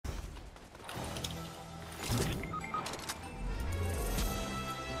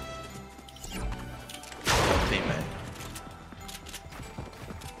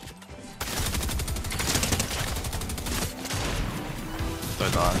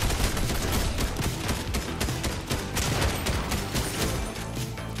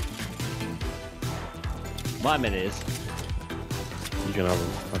My minis. You can have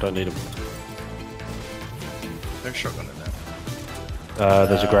them. I don't need them. No shotgun in there.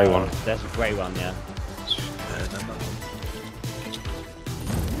 There's a grey one. There's a grey one, yeah. It's better than that one.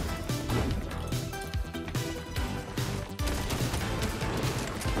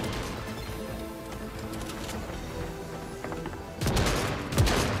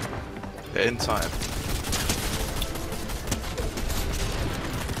 Get inside.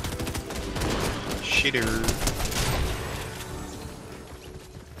 Shitter.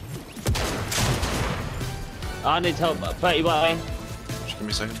 I need help. 30 way. Just give me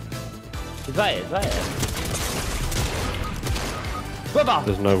a second. He's right here, Brother!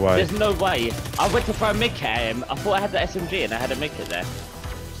 There's no way. There's no way. I went to throw a mid at him. I thought I had the SMG and I had a mid kit there.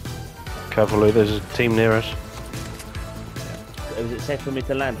 Careful, Luke. There's a team near us. Was it safe for me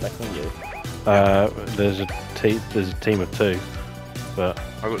to land back on you? There's a team of 2, but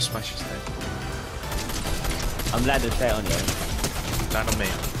I got smashes there. I'm landing straight on you. Land on me.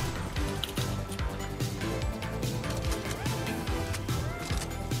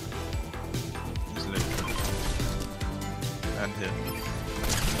 He's Luke. And him.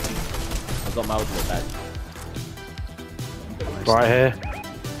 I've got my ultimate back. right here.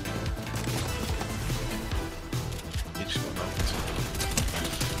 He just got knocked.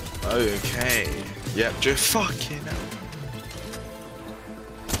 Okay. Yep, just fucking hell.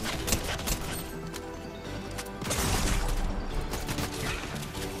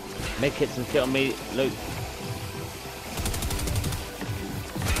 Make it some shit on me, Luke.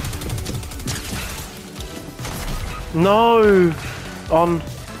 No! On.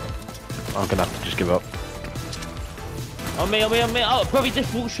 I'm gonna have to just give up. On me. Oh, bro, he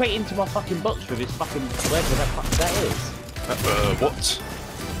just walked straight into my fucking box with his fucking whatever the fuck that is. What?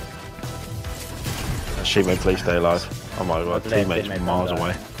 Teammate, please stay alive. Oh my god, Teammate, teammate's miles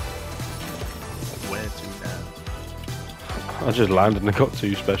away. Where to now? I just landed and got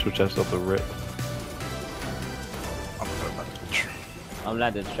 2 special chests off the rip. I'm going back to the tree. I'm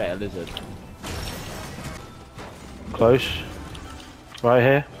landing straight at lizard. Close. Right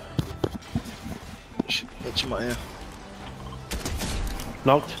here. Shit, itch in my ear.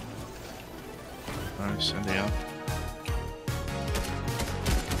 Knocked. Nice, and they are.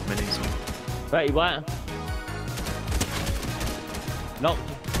 Minis on. 30 white. Knocked.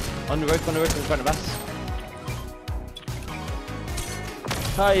 On the roof in front of us.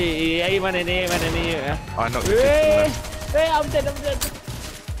 Hi, aim in here. I knocked the Hey, left. hey, I'm dead.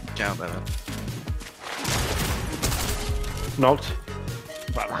 Get out there, man. Knocked.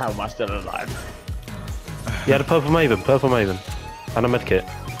 But how am I still alive? He had a purple maven. And a medkit.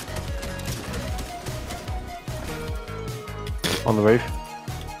 On the roof.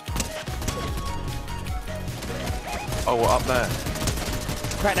 Oh, what, up there?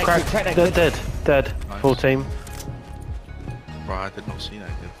 Crack that. Dead. Nice. Full team. Right, I did not see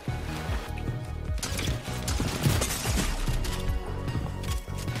that good.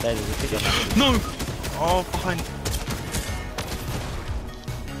 There's a ticket. No! Oh, behind.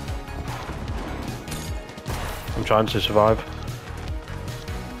 I'm trying to survive.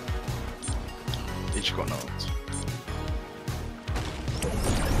 He just got knocked.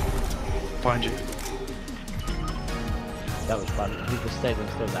 Behind you. That was fun. He just stayed and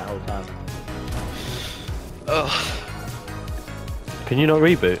still that whole time. Ugh. Can you not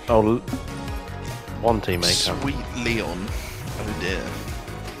reboot? Oh, one teammate can. Sweet Leon. Oh dear.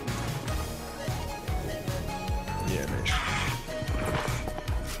 Yeah, Mitch.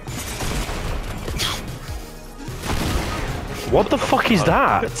 What the fuck is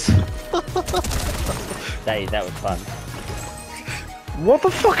that? That was fun. What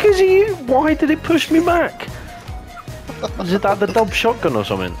the fuck is he? Why did it push me back? Is it that the Dob shotgun or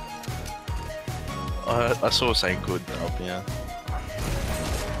something? I saw saying good help, yeah.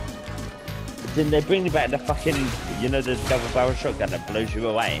 Didn't they bring you back the fucking, you know, the double barrel shotgun that blows you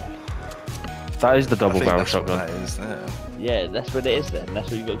away? That is the I double think barrel that's what shotgun. that is there. Yeah, that's what it is then. That's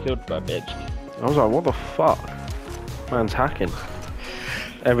what you got killed by, bitch. I was like, what the fuck? Man's hacking.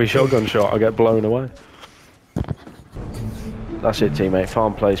 Every shotgun shot, I get blown away. That's it, teammate.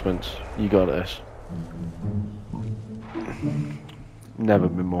 Farm placements. You got this. Never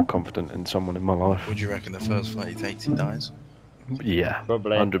been more confident in someone in my life. Would you reckon the first fight he takes, he dies? Yeah,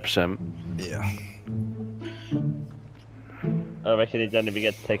 Probably. 100%. Yeah. I reckon he doesn't even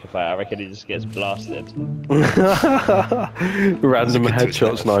get to take a fight. I reckon he just gets blasted. Random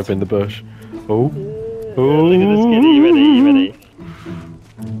headshot snipe in the bush. Oh. Look at this kid. Are you ready?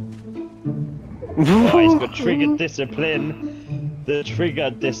 Oh, he's got trigger discipline. The trigger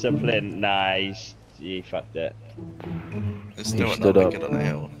discipline. Nice. He fucked it. It's still He not stood up. wicked on the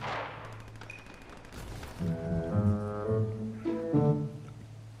hill.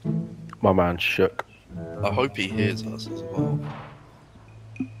 My man shook. I hope he hears us as well.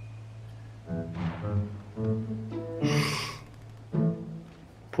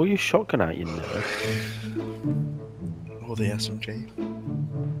 Pull your shotgun out, you nerd. Or the SMG.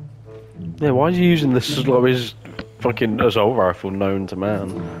 Yeah, why is he using the slowest fucking assault rifle known to man?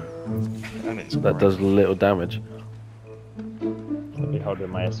 And it's That does little damage. I'll be holding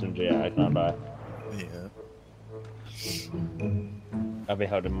my SMG out, I can't lie. Yeah. I'll be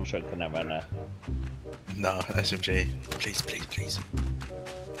holding my shotgun out right now. No, SMG. Please, please, please.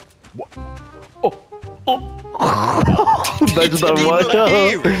 That's Did he not not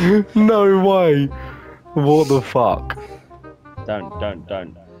hear way. No way. What the fuck?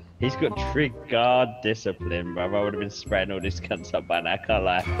 Don't. He's got trigger discipline, bro. I would have been spraying all these cunts up by now, I can't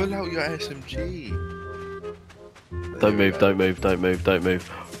lie. Pull out your SMG. Don't move, don't move, don't move, don't move.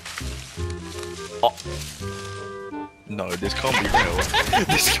 No, this can't be real.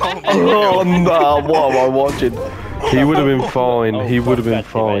 This can't be Oh real. no, what am I watching? He would have been fine, Oh, he would have fuck been that,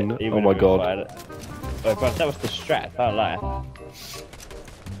 fine. mate. He Oh would my have been god. fine. Wait, bro, that was the strat, can't lie.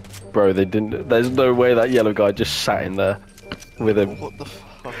 Bro, they didn't. There's no way that yellow guy just sat in there with him. What the fuck?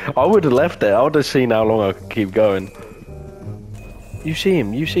 I would have left it, I would have seen how long I could keep going. You see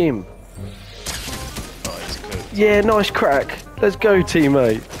him, you see him. Oh, he's good. Yeah, nice crack. Let's go,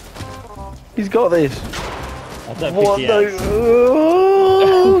 teammate. He's got this. I don't What think he the? has.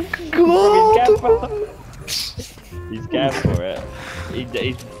 Oh god! He's going for it.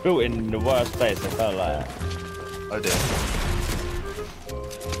 He's built in the worst place, I can't lie. I did.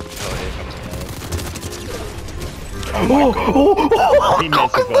 Oh, here comes the Oh, Teammates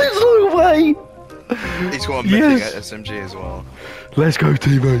have got- there's no way! He's got a Yes. mythic SMG as well. Let's go,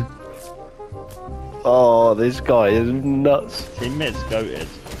 teammate. Oh, this guy is nuts. Teammates goated.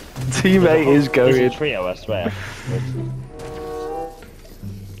 Teammate is It's a going. trio, I swear.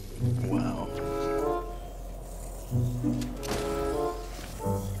 Wow.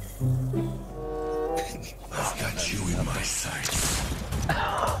 I've got you in my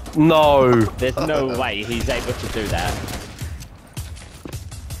sights. No. There's no way he's able to do that.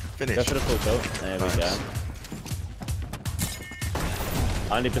 Go Finish. for the full kill. There we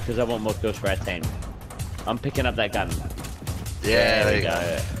go. Only because I want more kills for our team. I'm picking up that gun. Yeah, There we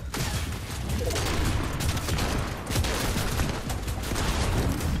go.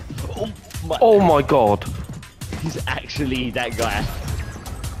 Oh my god. He's actually that guy.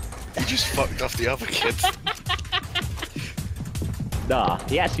 He just fucked off the other kid. Nah,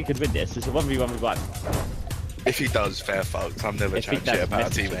 he actually could win this. It's a 1v1v1. If he does, fair fucks. I'm never If he chatting shit does, about a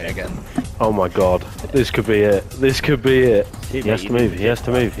message teammate him. again. Oh my god. This could be it. This could be it. He has to move. He has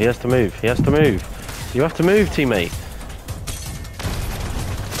to move. He has to move. He has to move. You have to move, teammate.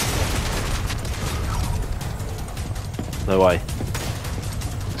 No way.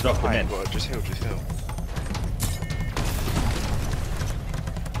 Knock him Fine, in. bro. Just heal, just heal.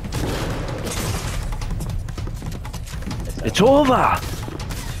 It's over.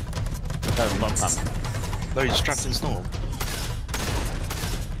 One pump. No, he's trapped in storm.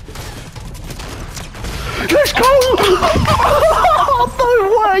 Let's go!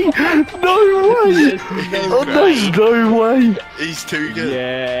 No way! No way! Oh, there's no way! He's too good.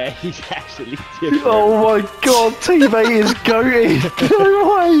 Yeah, he's actually different. Oh my god, teammate is goated!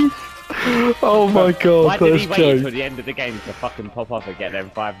 No way! Oh my god, Why did he that's wait until jokes. the end of the game to fucking pop off and get them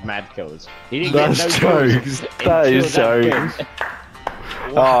 5 mad kills? He didn't That's get no kills jokes. That until is that jokes. win.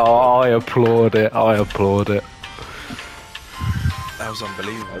 Oh, I applaud it. I applaud it. That was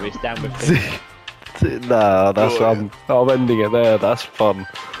unbelievable. Oh, he's down with him. Nah, that's Oh, I'm ending it there. That's fun.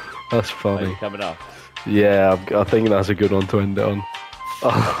 That's Oh, funny. he's coming off. Yeah, I think that's a good one to end it on.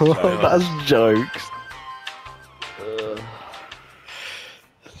 Oh, that's jokes.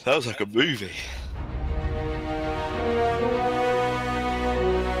 That was like a movie.